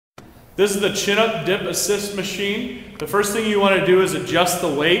This is the chin-up dip assist machine. The first thing you want to do is adjust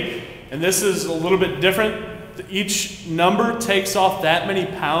the weight, and this is a little bit different. Each number takes off that many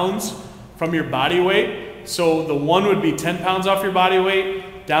pounds from your body weight. So the 1 would be 10 pounds off your body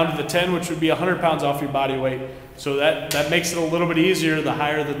weight, down to the 10, which would be 100 pounds off your body weight. So that makes it a little bit easier the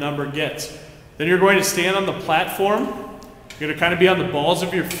higher the number gets. Then you're going to stand on the platform. You're going to kind of be on the balls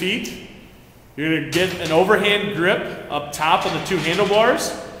of your feet. You're going to get an overhand grip up top on the 2 handlebars.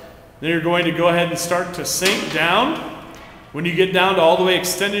 Then you're going to go ahead and start to sink down. When you get down to all the way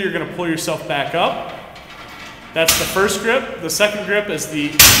extended, you're going to pull yourself back up. That's the first grip. The second grip is the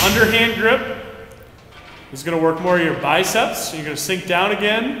underhand grip. It's going to work more of your biceps. So you're going to sink down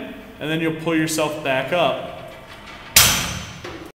again, and then you'll pull yourself back up.